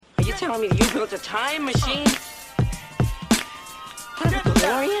telling me that you built a time machine? What, a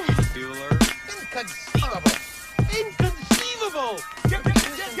DeLorean? Inconceivable! Inconceivable!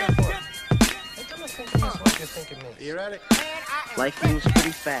 You ready? Life moves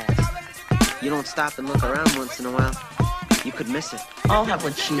pretty fast. You don't stop and look around once in a while, you could miss it. I'll have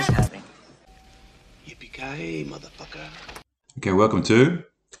what she's having. Yippee-ki-yay, motherfucker. Okay, welcome to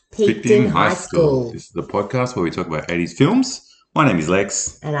Peaked in High School. This is the podcast where we talk about 80s films. My name is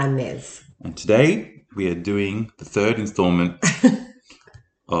Lex. And I'm Miz. And today we are doing the third installment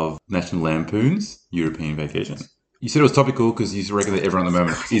of National Lampoons European Vacation. You said it was topical because you reckon that everyone at the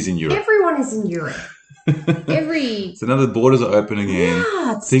moment is in Europe. Everyone is in Europe. So now the borders are open again.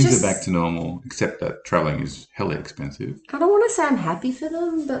 Yeah, Things are back to normal, except that travelling is hella expensive. I don't want to say I'm happy for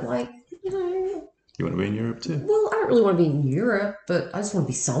them, but you know. You want to be in Europe too? Well, I don't really want to be in Europe, but I just want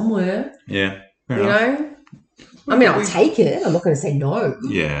to be somewhere. Yeah, fair you enough. know? I mean, I'll take it. I'm not going to say no.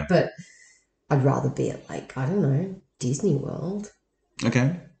 Yeah. But I'd rather be at, I don't know, Disney World.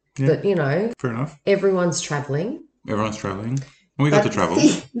 Okay. Yeah. But, you know. Fair enough. Everyone's travelling. Everyone's travelling. And we got to travel.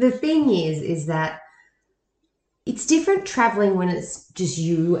 The thing is that it's different travelling when it's just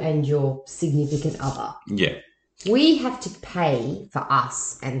you and your significant other. Yeah. We have to pay for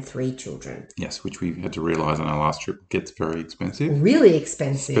us and 3 children. Yes, which we had to realise on our last trip gets very expensive. Really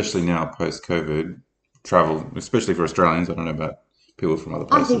expensive. Especially now post-COVID travel, especially for Australians. I don't know about people from other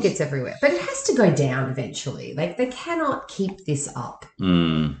places. I think it's everywhere. But it has to go down eventually. They cannot keep this up.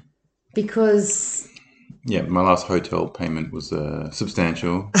 Because... Yeah, my last hotel payment was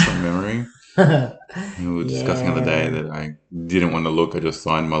substantial from memory. We were discussing the other day that I didn't want to look. I just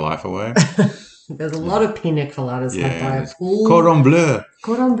signed my life away. There's a lot of pina coladas had by a pool. Cordon bleu.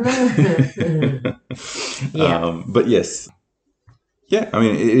 Cordon bleu. Yeah. But yes. Yeah, I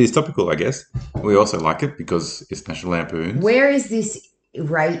mean, it is topical, I guess. We also like it because it's National Lampoons. Where is this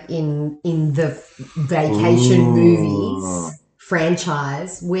rate in the vacation movies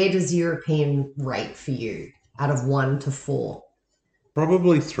franchise? Where does European rate for you out of 1 to 4?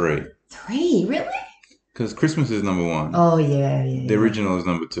 Probably 3. 3? Really? Because Christmas is number 1. Oh, yeah. The original is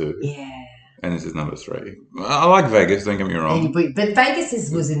number 2. Yeah. And this is number 3. I like Vegas, don't get me wrong. But Vegas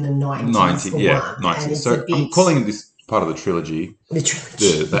was in the 90s. 90s. So I'm calling this part of the trilogy. The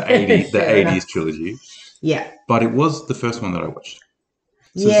trilogy. The 80s trilogy. Yeah. But it was the first one that I watched.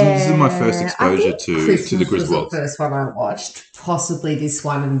 So this is my first exposure to the Griswolds. Was the first one I watched. Possibly this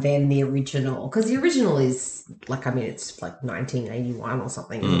one and then the original. Because the original is, it's 1981 or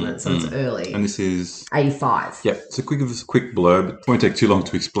something, isn't it? So it's early. And this is... 85. Yeah. So quick blurb. It won't take too long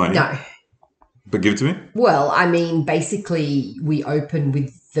to explain. No. But give it to me. Well, basically we open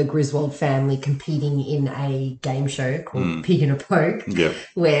with the Griswold family competing in a game show called Pig in a Poke. Yeah.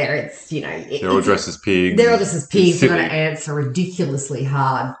 Where it's, they're all dressed as pigs. They're all dressed as pigs. They're going to answer ridiculously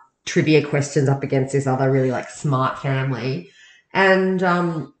hard trivia questions up against this other really, smart family. And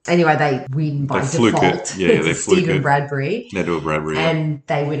anyway, they win by default. Yeah, they fluke Stephen it. Bradbury. They do a Bradbury. And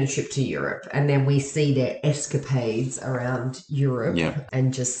they win a trip to Europe. And then we see their escapades around Europe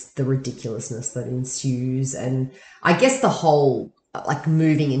and just the ridiculousness that ensues. And I guess the whole,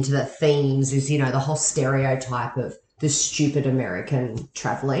 moving into the themes is, the whole stereotype of the stupid American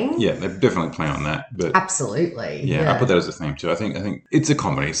traveling. Yeah, they're definitely playing on that. But absolutely. Yeah, I put that as a theme too. I think it's a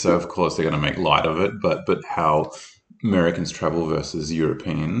comedy, so of course they're going to make light of it. But how Americans travel versus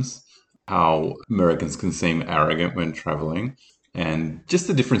Europeans, how Americans can seem arrogant when traveling, and just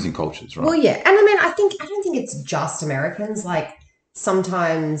the difference in cultures, right? Well, yeah. And I don't think it's just Americans.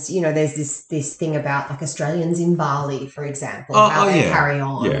 Sometimes, there's this thing about Australians in Bali, for example, how they carry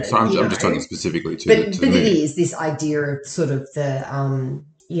on. Yeah, so I'm just talking specifically to But the it movie. is this idea of sort of the,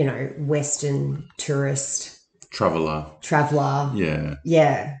 Western tourist. Traveller. Yeah.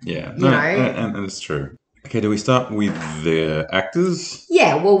 Yeah. Yeah. No, and it's true. Okay, do we start with the actors?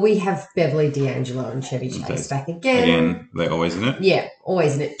 Yeah, well, we have Beverly D'Angelo and Chevy Chase back again. Again, they're always in it? Yeah,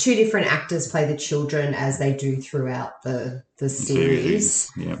 always in it. 2 different actors play the children as they do throughout the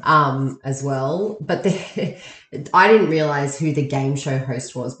series as well. But I didn't realise who the game show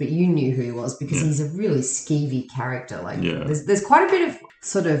host was, but you knew who he was because he's a really skeevy character. There's quite a bit of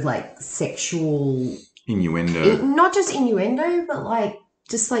sort of sexual... Innuendo. Not just innuendo, but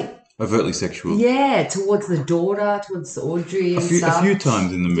just overtly sexual. Yeah, towards the daughter, towards Audrey and stuff. A few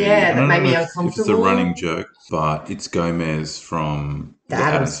times in the movie. Yeah, that made me uncomfortable. If it's a running joke, but it's Gomez from the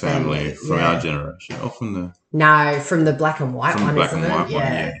Addams Family, from our generation. Or from the No, from the black and white From the one, black isn't and it? white one,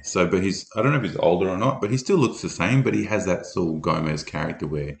 yeah. So, but I don't know if he's older or not, but he still looks the same, but he has that Saul Gomez character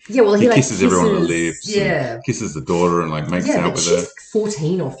where well, he like, kisses everyone on the lips, yeah, and kisses the daughter and like makes yeah, out but with she's her.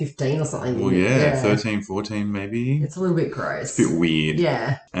 14 or 15 or something. Well, yeah, 13, 14 maybe. It's a little bit gross. It's a bit weird.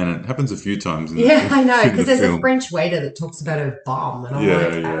 Yeah. And it happens a few times in I know, because there's film. a French waiter that talks about her bum, and I'm yeah.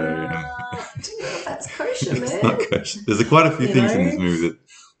 do you know if that's kosher, man? It's not kosher. There's quite a few things in this movie that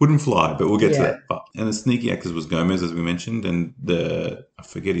wouldn't fly, but we'll get to that. And the sneaky actors was Gomez, as we mentioned, and I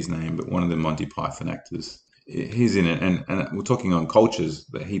forget his name, but one of the Monty Python actors. He's in it, and we're talking on cultures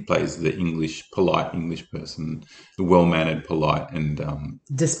that he plays the polite English person, the well-mannered, polite, and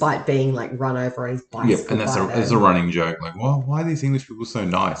despite being like run over on his bicycle. Yeah, and that's a running joke. Like, why are these English people so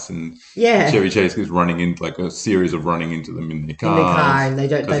nice? And Chevy Chase is running into like a series of running into them in their car, and they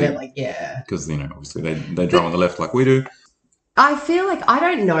don't like because obviously they drive on the left like we do. I feel like I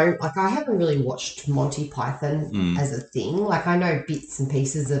don't know, like I haven't really watched Monty Python as a thing. Like I know bits and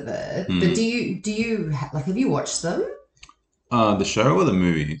pieces of it, but do you like have you watched them? The show or the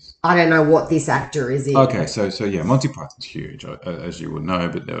movies? I don't know what this actor is in. Okay, so yeah, Monty Python's huge, as you would know,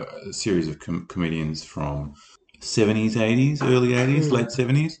 but there are a series of comedians from 70s, 80s, early 80s, late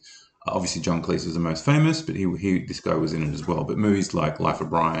 70s. Obviously, John Cleese is the most famous, but this guy was in it as well. But movies like Life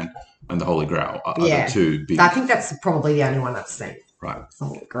of Brian and The Holy Grail are the two big. I think that's probably the only one I've seen. Right. The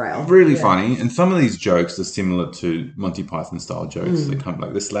Holy Grail. Really funny. And some of these jokes are similar to Monty Python style jokes. They come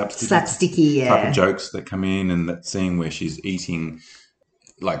like the slapsticky type of jokes that come in, and that scene where she's eating,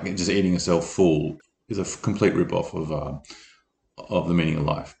 like just eating herself full, is a complete rip-off of The Meaning of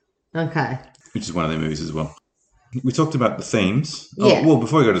Life. Okay. Which is one of their movies as well. We talked about the themes. Yeah. Well,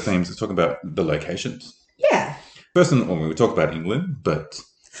 before we go to themes, let's talk about the locations. Yeah. First, we talk about England, but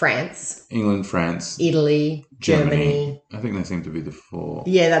England, France, Italy, Germany. I think they seem to be the four.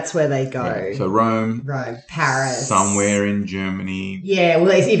 Yeah, that's where they go. Right. So Rome, Paris, somewhere in Germany. Yeah,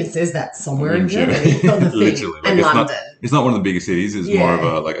 well, it even says that somewhere in Germany. Literally, like, and London. It's not one of the bigger cities. It's more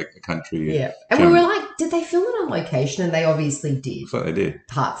of a country. Yeah, and Germany. We were like, did they film it on location? And they obviously did. So they did.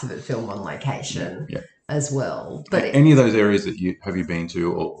 Parts of it film on location. Yeah. As well, but any of those areas that have you been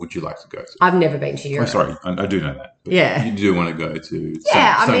to, or would you like to go to? I've never been to Europe. Oh, sorry, I do know that. But you do want to go to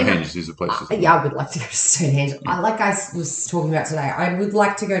Stonehenge is a place. I would like to go to Stonehenge. Like I was talking about today, I would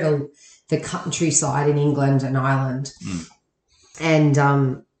like to go to the countryside in England and Ireland, and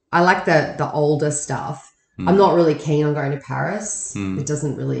I like the older stuff. I'm not really keen on going to Paris. It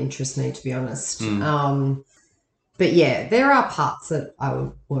doesn't really interest me, to be honest. But yeah, there are parts that I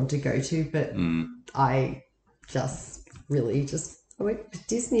would want to go to, but I just really I went to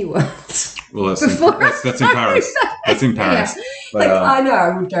Disney World. Well, that's in Paris. That's in Paris. Yeah. But, I know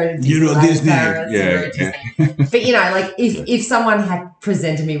I would go to Disney. Paris, yeah. But like if someone had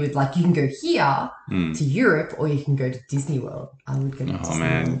presented me with like you can go here to Europe or you can go to Disney World, I would go to Disney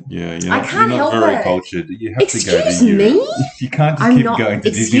World. Yeah, you're not very cultured. You have to go to Excuse me? You can't just keep going to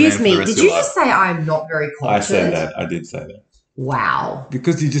Disneyland. Excuse me. Did you just say I'm not very cultured? I said that. I did say that. Wow.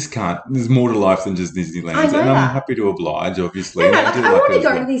 Because you just can't. There's more to life than just Disneyland. And I'm happy to oblige, obviously. No, I want to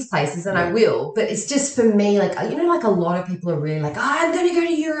go to these places and I will. But it's just for me, like, like a lot of people are really like, I'm going to go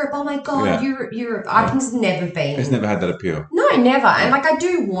to Europe. Oh my God, Europe. I've just never been. It's never had that appeal. No, never. And like, I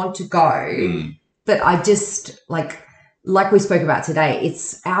do want to go, but I just like we spoke about today,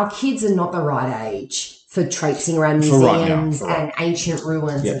 it's our kids are not the right age for traipsing around museums and ancient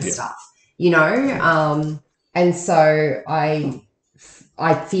ruins and stuff, and so I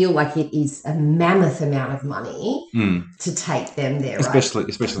feel like it is a mammoth amount of money to take them there, especially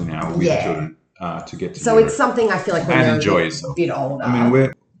now with children to get to. So Europe. It's something I feel like when they're enjoy a bit older. I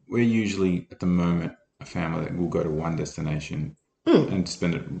mean, we're usually at the moment a family that will go to one destination and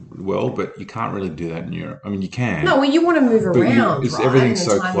spend it well, but you can't really do that in Europe. I mean, you can. No, well, you want to move around. Everything's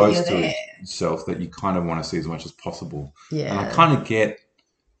so close to itself that you kind of want to see as much as possible. Yeah, and I kind of get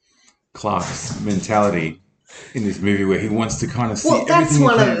Clark's mentality in this movie where he wants to kind of see everything. Well, that's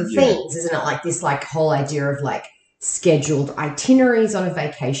one of the things, isn't it? Like this whole idea of like scheduled itineraries on a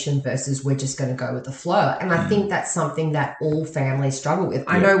vacation versus we're just going to go with the flow. And I think that's something that all families struggle with.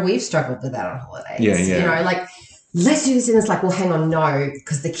 I know we've struggled with that on holidays. Yeah. Like let's do this, and it's like, well, hang on, no,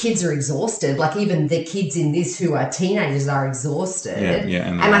 because the kids are exhausted. Like even the kids in this who are teenagers are exhausted.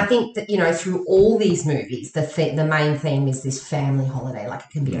 And I think that through all these movies, the main theme is this family holiday. Like it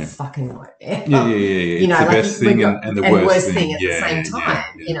can be a fucking nightmare. Yeah. It's the best thing and the worst thing at the same time.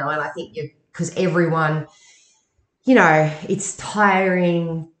 And I think because everyone, it's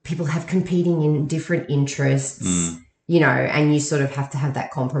tiring. People have competing in different interests. And you sort of have to have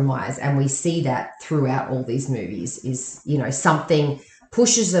that compromise. And we see that throughout all these movies is, something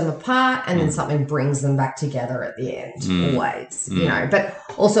pushes them apart, and then something brings them back together at the end, always, you know. But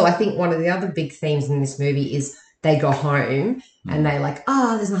also I think one of the other big themes in this movie is they go home and they like,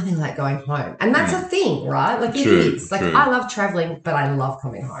 there's nothing like going home. And that's a thing, right? Like it is. Like I love traveling, but I love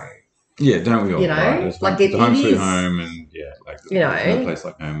coming home. Yeah, don't we all? You know, right? like the home sweet is, home, and like there's no place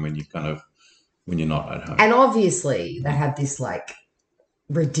like home when you're not at home. And obviously they have this like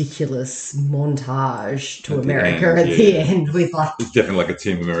ridiculous montage to America at the end with like it's definitely like a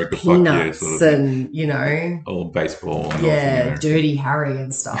Team America peanuts sort of and you know all baseball and Dirty Harry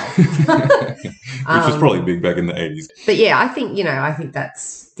and stuff, which was probably big back in the 80s. But yeah, I think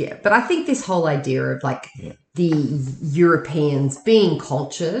that's But I think this whole idea of like the Europeans being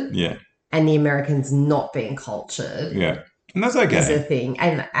cultured, and the Americans not being cultured, and that's okay, is a thing,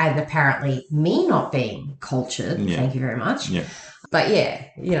 and apparently me not being cultured. Thank you very much. But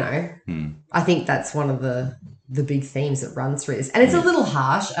I think that's one of the big themes that runs through this. And it's a little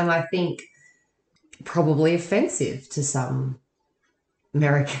harsh, and I think probably offensive to some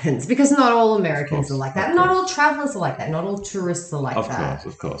Americans, because not all Americans are like that. Not all travelers are like that. Not all tourists are like that.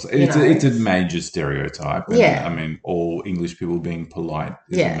 Of course. It's a major stereotype. And, I mean, all English people being polite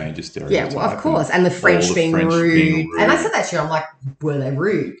is a major stereotype. Yeah, well, of course. And the French, being rude. And I said that to you. I'm like, were they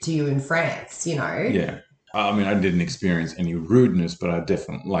rude to you in France, you know? Yeah. I mean, I didn't experience any rudeness, but I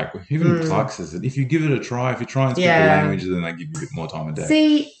definitely, like, even Clark says that if you give it a try, if you try and speak the language, then they give you a bit more time a day.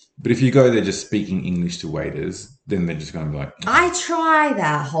 See, but if you go there just speaking English to waiters, then they're just going to be like... I try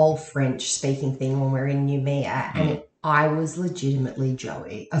that whole French speaking thing when we're in Noumea, and I was legitimately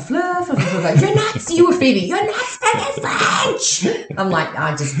Joey. You're not, you were Phoebe, you're not speaking French. I'm like,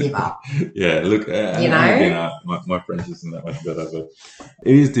 I just give up. Yeah, look, my French isn't that much better, but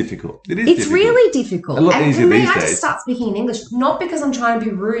it is difficult. It's really difficult. A lot easier these days. I just start speaking in English, not because I'm trying to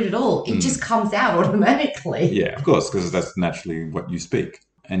be rude at all. It just comes out automatically. Yeah, of course, because that's naturally what you speak.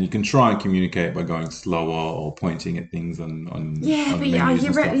 And you can try and communicate by going slower or pointing at things on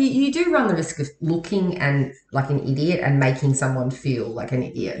you do run the risk of looking and like an idiot and making someone feel like an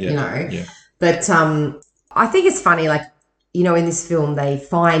idiot, you know. Yeah. But I think it's funny, like, you know, in this film they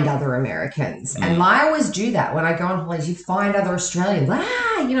find other Americans, and I always do that when I go on holidays. You find other Australians,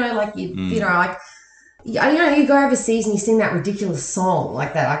 you know, like you know, like. You know, you go overseas and you sing that ridiculous song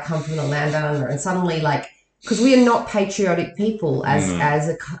like that. I come from the land down under, and suddenly like. Because we are not patriotic people as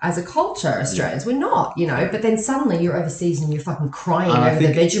a culture, Australians. We're not, you know. But then suddenly you're overseas and you're fucking crying over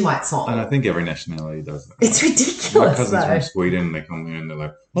the Vegemite song. And I think every nationality does that. It's ridiculous. My cousins from Sweden, they come here and they're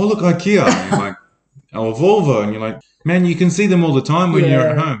like, "Oh, look, IKEA." And you're like, "Oh, Volvo," and you're like, "Man, you can see them all the time when you're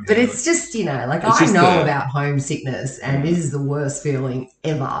at home." But it's just, you know, like I know about homesickness, and this is the worst feeling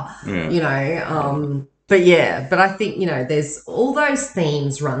ever. You know. But I think, you know, there's all those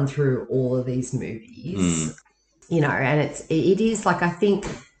themes run through all of these movies, you know, and it is like, I think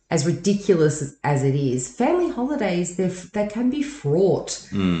as ridiculous as it is, family holidays, they can be fraught,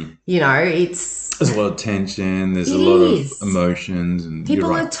 you know, there's a lot of tension, there's a lot of emotions, and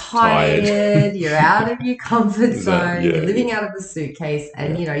people are tired. You're out of your comfort zone, you're living out of a suitcase,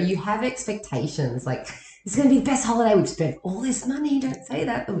 and, you know, you have expectations like, it's going to be the best holiday. We've spent all this money. Don't say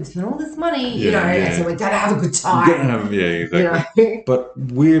that, but we've spent all this money, you know, and so we're going to have a good time. Exactly. You know? But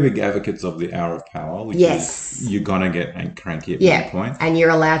we're big advocates of the hour of power, which is you're going to get cranky at one point. And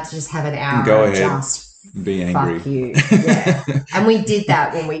you're allowed to just have an hour go and ahead, just be angry. Fuck you. Yeah. And we did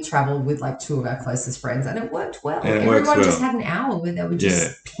that when we travelled with like two of our closest friends, and it worked well. Everyone just had an hour where they were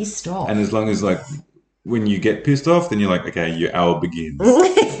just pissed off. And as long as like, when you get pissed off, then you're like, okay, your hour begins.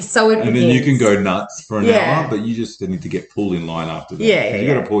 And then you can go nuts for an hour, but you just need to get pulled in line after that. You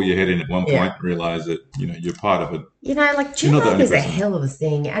got to pull your head in at one point, realize that, you know, you're part of it. You know, like jet lag is a hell of a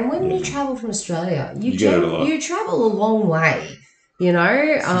thing. And when you travel from Australia, you travel a long way, you know.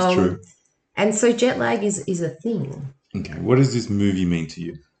 This is true. And so jet lag is a thing. Okay, what does this movie mean to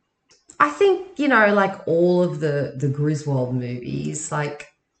you? I think, you know, like all of the Griswold movies, like,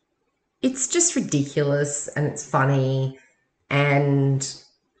 it's just ridiculous and it's funny and,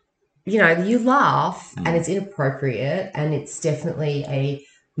 you know, you laugh and it's inappropriate, and it's definitely a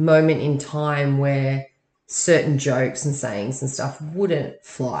moment in time where certain jokes and sayings and stuff wouldn't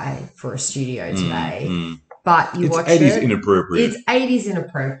fly for a studio today. But you watch it. It's 80s inappropriate. It's 80s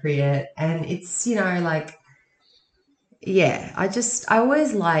inappropriate, and it's, you know, like, yeah, I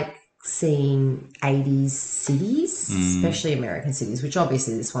always like seeing 80s cities, especially American cities, which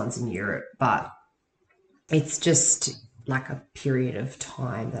obviously this one's in Europe, but it's just like a period of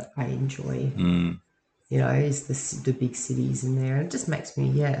time that I enjoy. You know, is the big cities in there. It just makes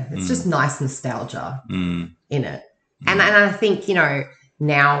me, it's just nice nostalgia in it. And I think, you know,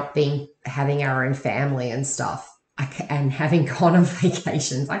 now having our own family and stuff, and having gone on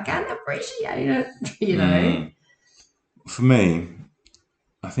vacations, I can appreciate it, you know. For me,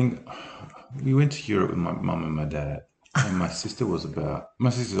 I think we went to Europe with my mum and my dad, and my sister's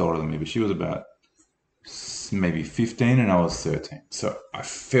older than me, but she was about maybe 15 and I was 13. So I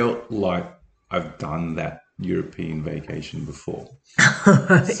felt like I've done that European vacation before.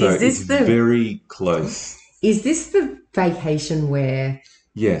 So it's very close. Is this the vacation where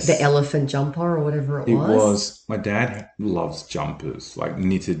the elephant jumper or whatever it was? It was. My dad loves jumpers, like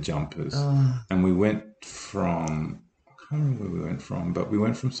knitted jumpers. And we went from, I can't remember where we went from, but we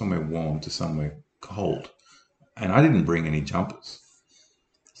went from somewhere warm to somewhere cold. And I didn't bring any jumpers.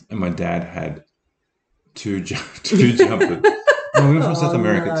 And my dad had two jumpers. No, we went from South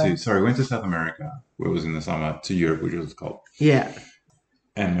America too. Sorry, we went to South America, where it was in the summer, to Europe, which was cold. Yeah.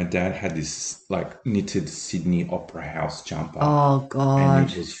 And my dad had this like knitted Sydney Opera House jumper. Oh God!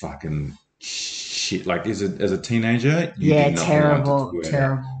 And it was fucking shit. Like as a teenager, you did not terrible, want to wear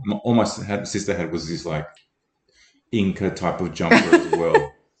terrible. That. All my sister had was this like Inca type of jumper as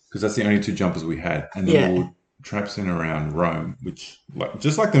well, because that's the only two jumpers we had. And then we were traipsing around Rome, which like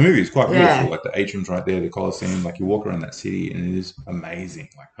just like the movie, it's quite beautiful. Like the atrium's right there, the Colosseum. Like you walk around that city, and it is amazing.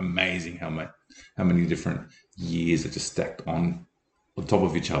 Like amazing how many different years are just stacked on top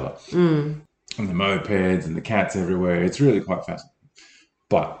of each other, and the mopeds and the cats everywhere. It's really quite fascinating.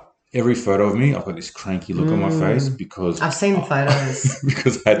 But every photo of me, I've got this cranky look on my face because I've seen the photos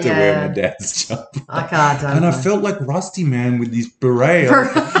because I had to wear my dad's jumper. I can't. And I felt like Rusty Man with this beret.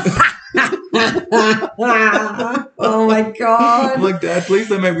 Oh my God! I'm like, Dad, please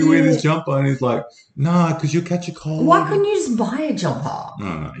don't make me wear this jumper. And he's like, nah, because you'll catch a cold. Why couldn't you just buy a jumper?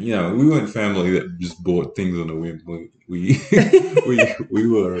 No, you know, we weren't family that just bought things on a whim. We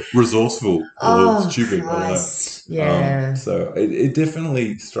were resourceful or stupid. Christ. Yeah. So it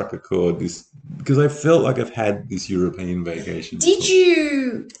definitely struck a chord. Because I felt like I've had this European vacation. Did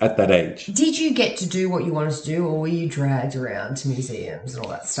you at that age? Did you get to do what you wanted to do, or were you dragged around to museums and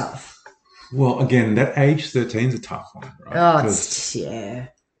all that stuff? Well, again, that age 13 is a tough one, right? Oh,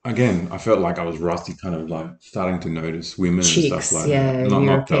 Again, I felt like I was rusty, kind of like starting to notice women chicks, and stuff like that.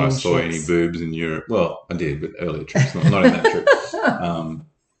 Not that I saw any boobs in Europe. Well, I did, but earlier trips, not in that trip.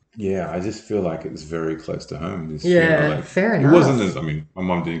 I just feel like it was very close to home. Fair enough. It wasn't my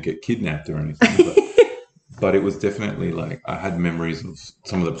mum didn't get kidnapped or anything, but it was definitely like I had memories of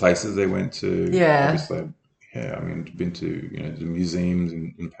some of the places they went to. Yeah. Obviously, I've been to the museums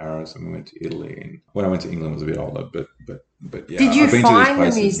in Paris, and we went to Italy. And when I went to England, I was a bit older, but yeah. Did you I've been find to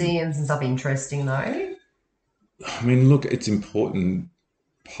the museums and stuff interesting though? I mean, look, it's important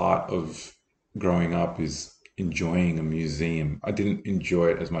part of growing up is enjoying a museum. I didn't enjoy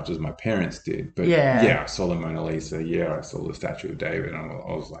it as much as my parents did, but I saw the Mona Lisa. Yeah, I saw the Statue of David, and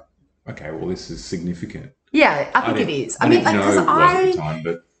I was like, okay, well, this is significant. Yeah, I think it is. I mean, because at the time,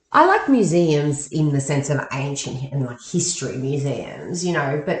 but. I like museums in the sense of ancient and like history museums,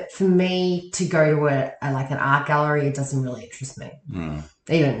 but for me to go to like an art gallery, it doesn't really interest me,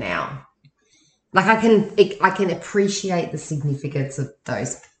 even now. Like I can appreciate the significance of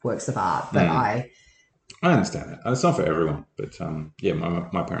those works of art, but I understand that. It's not for everyone, but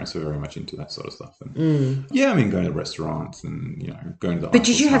my parents were very much into that sort of stuff. And going to restaurants and going to the. But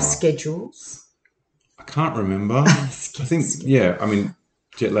did you have schedules? I can't remember. I think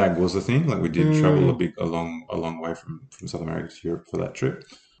jet lag was a thing. Like we did travel a long way from South America to Europe for that trip.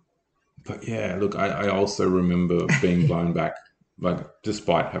 But yeah, look, I also remember being blown back, like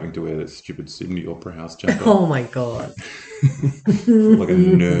despite having to wear that stupid Sydney Opera House jumper. Oh my God. Like a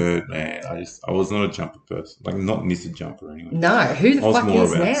nerd, man. I was not a jumper person. Like not knitted jumper anyway. No, who the fuck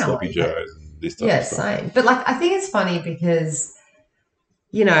is now? Sloppy Joes and this type of stuff. Yeah, same. But like I think it's funny because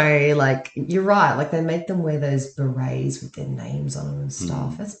like you're right. Like they make them wear those berets with their names on them and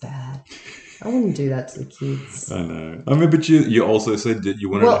stuff. That's bad. I wouldn't do that to the kids. I know. I mean, but you also said that you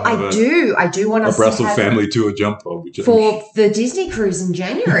wanted to have I do want a Brussels family tour jumper. For the Disney cruise in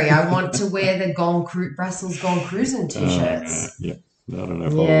January, I want to wear the Brussels Gone Cruising t-shirts. Yeah. I don't know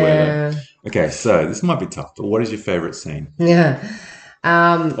if I'll wear that. Okay, so this might be tough, but what is your favourite scene? Yeah.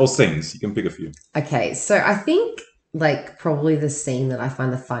 Or scenes. You can pick a few. Okay, so I think like probably the scene that I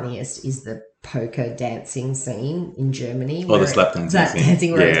find the funniest is the poker dancing scene in Germany. The slap dancing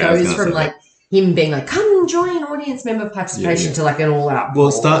scene. Where it goes from like him being like, come and join audience member participation to like an all-out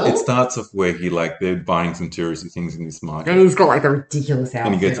ball. Well, it starts off where they're buying some touristy things in this market. And he's got like a ridiculous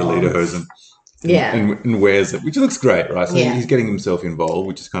outfit. And he gets a lederhosen. and wears it, which looks great, right? So he's getting himself involved,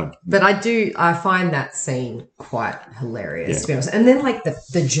 which is kind of... But I find that scene quite hilarious, to be honest. And then, like,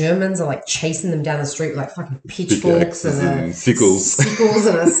 the Germans are, like, chasing them down the street with, like, fucking pitchforks and sickles. Sickles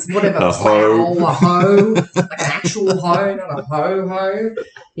and a hoe. Like an actual hoe, not a ho-ho,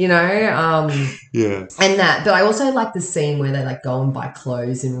 you know? Yeah. And that, but I also like the scene where they, like, go and buy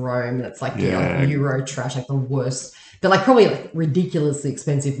clothes in Rome, and it's, like, like Euro trash, like, the worst... They're like probably like ridiculously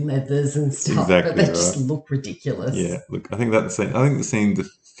expensive leathers and stuff, but they just look ridiculous. Yeah, look, I think the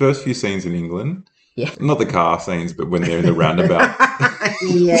first few scenes in England, not the car scenes, but when they're in the roundabout.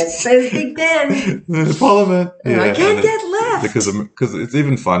 Yes, there's Big Ben. The Parliament. Yeah, I can't get left. Because it's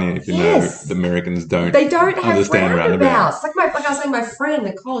even funnier if you know the Americans don't understand roundabouts. Like I was saying, my friend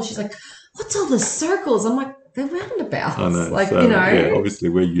Nicole, she's like, "What's all the circles?" I'm like, they're roundabouts. I know. Like, so, yeah, obviously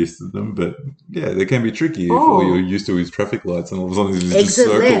we're used to them, but yeah, they can be tricky if all you're used to is traffic lights and all of a sudden it's just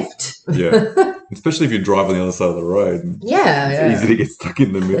circles. Left. Yeah. Especially if you drive on the other side of the road. Yeah. It's easy to get stuck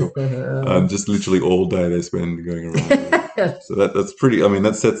in the middle. Just literally all day they spend going around. So that's pretty, I mean,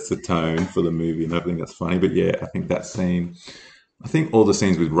 that sets the tone for the movie, and I think that's funny. But yeah, I think that scene, I think all the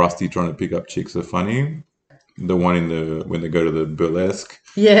scenes with Rusty trying to pick up chicks are funny. The one when they go to the burlesque.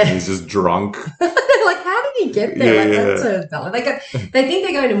 Yeah. He's just drunk. Like, how did he get there? That's they think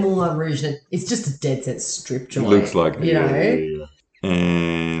they're going to Moulin Rouge, and it's just a dead set strip joint. Looks like it, you know.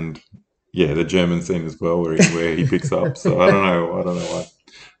 And the German scene as well, where he picks up. So I don't know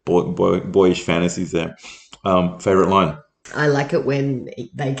what boyish fantasies there. Favorite line. I like it when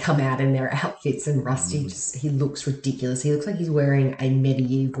they come out in their outfits and Rusty he looks ridiculous. He looks like he's wearing a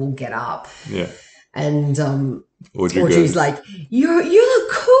medieval get-up. Yeah. And Audrey's like, you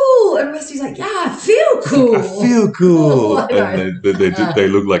look cool, and Rusty's like, yeah, I feel cool. I feel cool. And they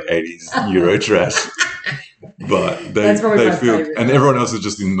look like 80s Euro trash. But they feel, favorite, and everyone else is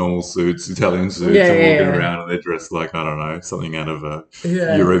just in normal suits, Italian suits, and walking around, and they're dressed like, I don't know, something out of a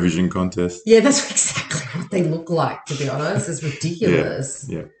Eurovision contest. Yeah, that's exactly what they look like, to be honest. It's ridiculous.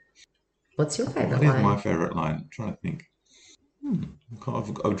 Yeah. What's your favourite line? What is my favourite line? I'm trying to think.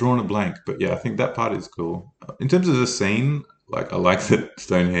 I've drawn a blank, but yeah, I think that part is cool. In terms of the scene, like I like that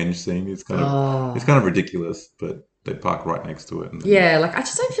Stonehenge scene. It's kind of ridiculous, but they park right next to it. Like I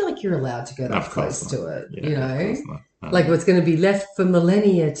just don't feel like you're allowed to go that close to it. You know, like what's going to be left for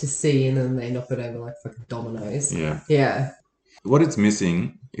millennia to see, and then they knock it over like fucking dominoes. Yeah. What it's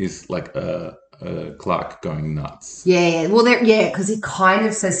missing is like Clark going nuts. Yeah. Well, because he kind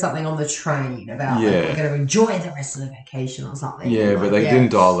of says something on the train about like, we're going to enjoy the rest of the vacation or something. Yeah, but they didn't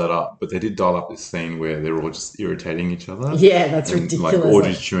dial that up. But they did dial up this scene where they're all just irritating each other. Yeah, that's ridiculous. Like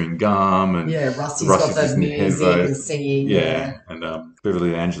Audrey's chewing gum, and Rusty's got the music and singing. Yeah, and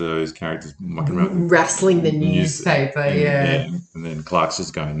Beverly Angelo's character's mucking around, wrestling the newspaper. And then Clark's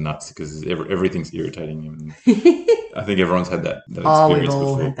just going nuts because everything's irritating him. I think everyone's had that experience we've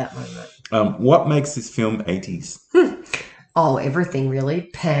all before. had that moment. What makes this film 80s? Everything really.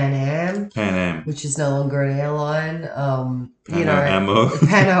 Pan Am, which is no longer an airline. Ammo.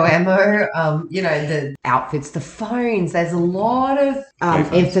 Pano Ammo. The outfits, the phones. There's a lot of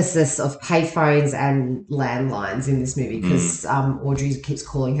emphasis of payphones and landlines in this movie because Audrey keeps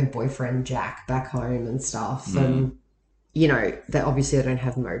calling her boyfriend Jack back home and stuff, and they obviously don't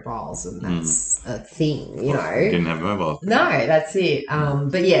have mobiles, and that's a thing. Didn't have mobiles. No, that's it.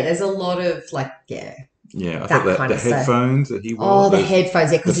 But yeah, there's a lot of Yeah, I thought that the headphones that he wore. The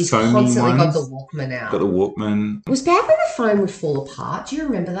headphones, because he's constantly got the Walkman out. Got the Walkman. It was bad when the phone would fall apart. Do you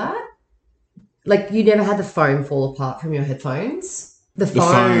remember that? Like, you never had the phone fall apart from your headphones? The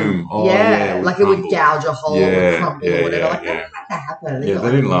foam. Like it would gouge a hole or crumble or whatever. Like, that had to happen. They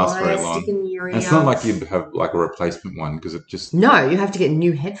didn't last very long. And it's not like you'd have like a replacement one because it just... No, you have to get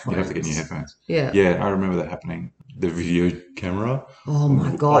new headphones. You have to get new headphones. Yeah. Yeah, I remember that happening. The video camera. Oh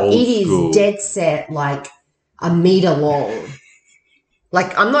my God. It is dead set like a meter long.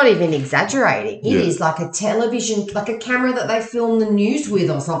 Like, I'm not even exaggerating. It is like a television, like a camera that they film the news with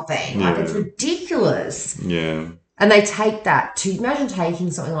or something. Like, it's ridiculous. Yeah. And they take that to, imagine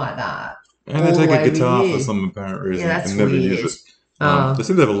taking something like that. And they take a guitar for some apparent reason and never use it. They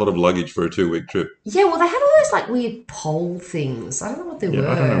seem to have a lot of luggage for a 2-week trip. Yeah, well, they had all those like weird pole things. I don't know what they were.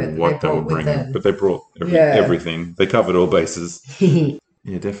 I don't know what they were bringing, but they brought everything. They covered all bases.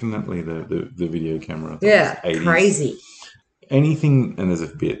 Yeah, definitely the video camera. Yeah, crazy. Anything, and there's a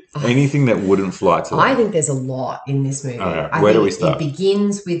bit, anything that wouldn't fly to I think there's a lot in this movie. Where do we start? It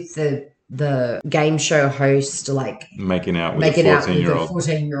begins with the game show host like making out with a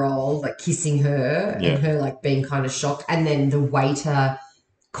 14-year-old, like kissing her and her like being kind of shocked, and then the waiter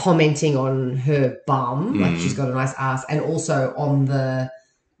commenting on her bum, like she's got a nice ass, and also on the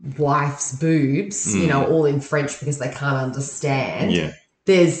wife's boobs, you know, all in French because they can't understand. Yeah.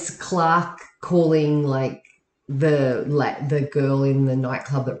 There's Clark calling like the girl in the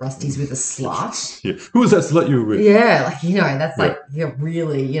nightclub that Rusty's with a slut. Yeah. Who was that slut you were with? Yeah, like, you know, that's like, you're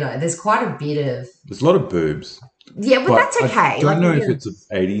really, you know, there's quite a bit of... There's a lot of boobs. Yeah, but that's okay. I don't know if it's an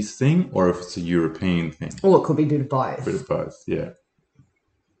 80s thing or if it's a European thing. Or it could be a bit of both. A bit of both, yeah.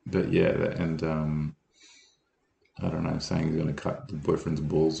 But yeah, and I don't know, saying he's going to cut the boyfriend's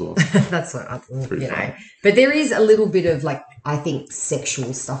balls off. That's what I thought, you funny. know. But there is a little bit of, like, I think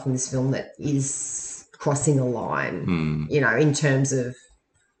sexual stuff in this film that is crossing a line, you know, in terms of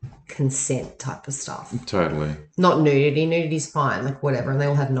consent type of stuff. Totally. Not nudity. Nudity's fine, like whatever. And they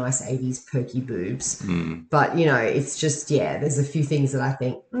all have nice 80s perky boobs. But, you know, it's just, yeah, there's a few things that I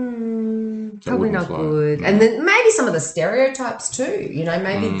think, probably not good. No. And then maybe some of the stereotypes too. You know,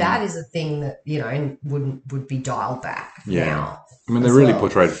 maybe that is a thing that, you know, would be dialed back now. I mean, they really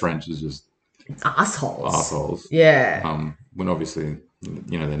portrayed French as just assholes. Yeah. When obviously,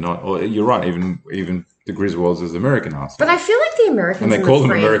 you know, they're not. Or you're right. Even the Griswolds is American assholes. But I feel like the Americans and they call them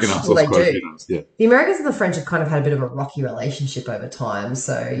American assholes. Well, quite a few times. Yeah. The Americans and the French have kind of had a bit of a rocky relationship over time.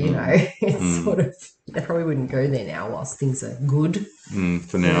 So you know, it's sort of they probably wouldn't go there now whilst things are good.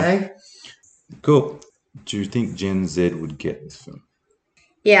 For now. You know? Cool. Do you think Gen Z would get this film?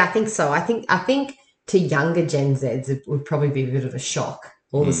 Yeah, I think so. I think to younger Gen Zs it would probably be a bit of a shock.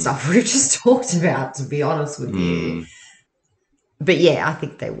 All the stuff we've just talked about, to be honest with you. But yeah, I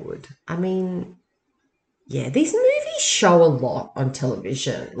think they would. I mean, yeah, these movies show a lot on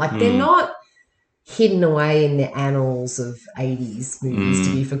television. Like they're not hidden away in the annals of 80s movies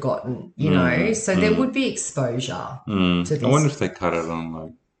to be forgotten, you know? So there would be exposure to this. I wonder if they cut it on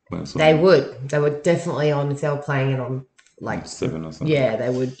like... They would. They would definitely on, if they were playing it on like... 7 or something. Yeah, they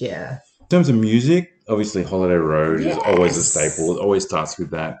would, yeah. In terms of music, obviously Holiday Road is always a staple. It always starts with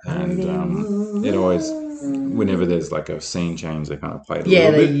that. And it always... Whenever there's like a scene change, they kind of play it a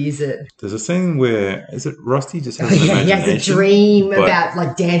little bit. Yeah, they use it. There's a scene where, is it Rusty just has an imagination? He has a dream about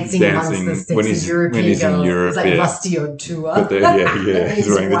like dancing amongst the sexy European girls. In Europe, it's like Rusty on tour. But he's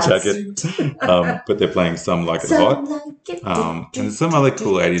wearing the jacket. But they're playing Some Like It Hot. And some other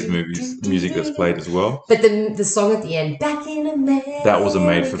cool 80s music that's played as well. But the song at the end, Back in America. That was a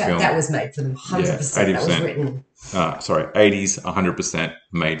made for film. That was made for them, 100%. Yeah, 80%. That was written. 80s, 100%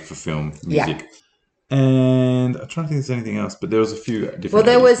 made for film music. Yeah. And I'm trying to think if there's anything else, but there was a few different... Well,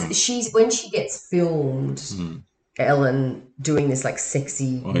 there was... When she gets filmed, Ellen doing this, like,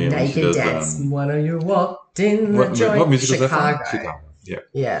 sexy naked dance. When you walked in the joint... What music Chicago. Was that from? Chicago, yeah.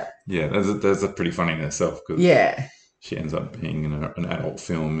 Yeah. Yeah, that's a pretty funny in itself, because she ends up being in an adult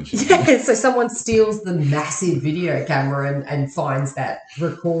film. And so someone steals the massive video camera and finds that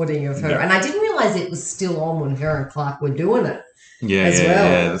recording of her. Yeah. And I didn't realise it was still on when her and Clark were doing it. Yeah,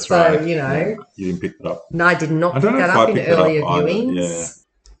 that's right. So, you know. You didn't pick it up. No, I did not pick that up in earlier viewings.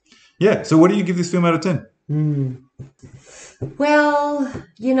 Yeah. So what do you give this film out of 10? Well,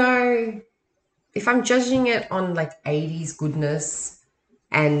 you know, if I'm judging it on like 80s goodness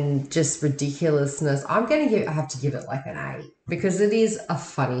and just ridiculousness, I have to give it like an 8 because it is a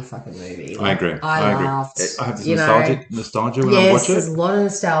funny fucking movie. Like, I agree. I laughed. I have this nostalgia when I watch it. Yes, there's a lot of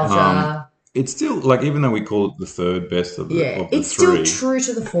nostalgia. It's still, like, even though we call it the third best of the it's three, still true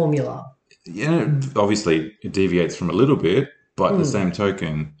to the formula. Yeah, obviously it deviates from a little bit, but the same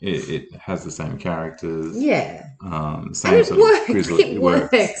token, it has the same characters. Yeah. Same and sort of grizzly. It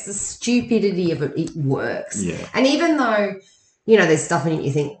works. The stupidity of it works. Yeah. And even though, you know, there's stuff in it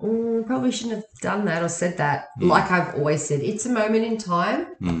you think, probably shouldn't have done that or said that. Like I've always said, it's a moment in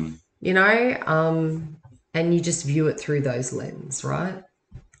time, you know, and you just view it through those lenses, right?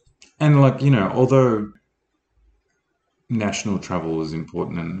 And, like, you know, although national travel is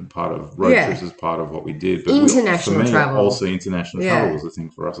important and part of road trips is part of what we did, but international travel. Also international travel was a thing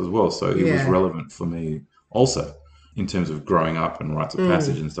for us as well. So it was relevant for me also in terms of growing up and rites of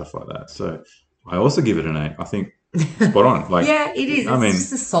passage and stuff like that. So I also give it an 8. I think spot on. Like, yeah, it is. It's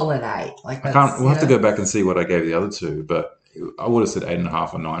just a solid 8. Like, we'll have to go back and see what I gave the other two, but I would have said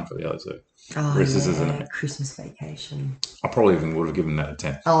 8.5 or 9 for the other two. Oh, this is an 8. Christmas Vacation. I probably even would have given that a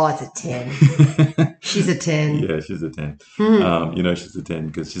 10. Oh, it's a 10. She's a 10. Yeah, she's a 10. You know she's a 10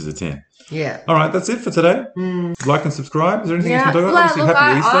 because she's a 10. Yeah. All right, that's it for today. Like and subscribe. Is there anything else you can talk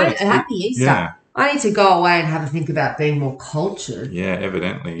about? Happy Easter. Happy Easter. Yeah. I need to go away and have a think about being more cultured. Yeah,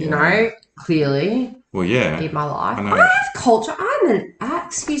 evidently. You know, clearly. Well, yeah. In my life. I have culture.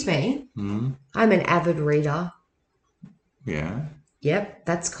 Excuse me. I'm an avid reader. Yeah. Yep,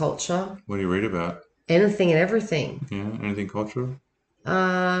 that's culture. What do you read about? Anything and everything. Yeah, anything cultural?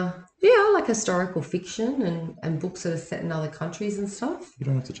 Yeah, I like historical fiction and books that are set in other countries and stuff. You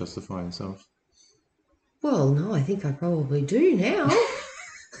don't have to justify yourself. Well, no, I think I probably do now.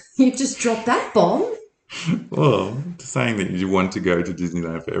 You've just dropped that bomb. Well, saying that you want to go to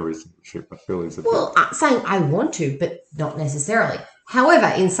Disneyland for every single trip, I feel is a bit... Saying I want to, but not necessarily. However,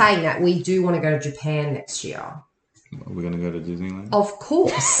 in saying that, we do want to go to Japan next year. Are we going to go to Disneyland? Of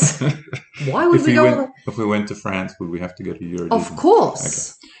course. Why would we go? If we went to France, would we have to go to Euro Of Disney?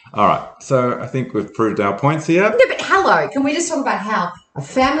 course. Okay. All right. So I think we've proved our points here. No, but hello. Can we just talk about how a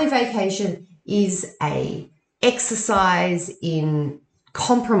family vacation is a exercise in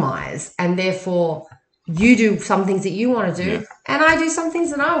compromise, and therefore you do some things that you want to do, and I do some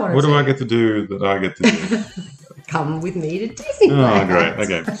things that I want to do. What do I get to do that I get to do? Come with me to Disneyland. Oh, great.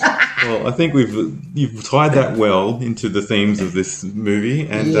 Okay. Well, I think you've tied that well into the themes of this movie,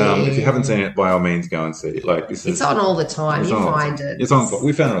 and if you haven't seen it, by all means, go and see it. It's on all the time. You find it. It's on.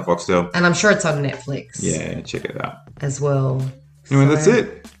 We found it on Foxtel, and I'm sure it's on Netflix. Yeah, check it out as well. Anyway, that's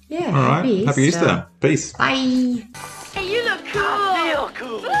it. Yeah. All right. Happy Easter. Peace. Bye. Hey, you look cool. I feel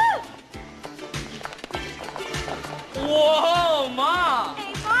cool. Whoa, Mom.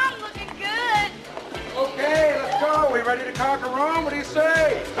 Hey, Mom, looking good. Okay, let's go. We ready to conquer Rome? What do you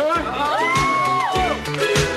say? Huh?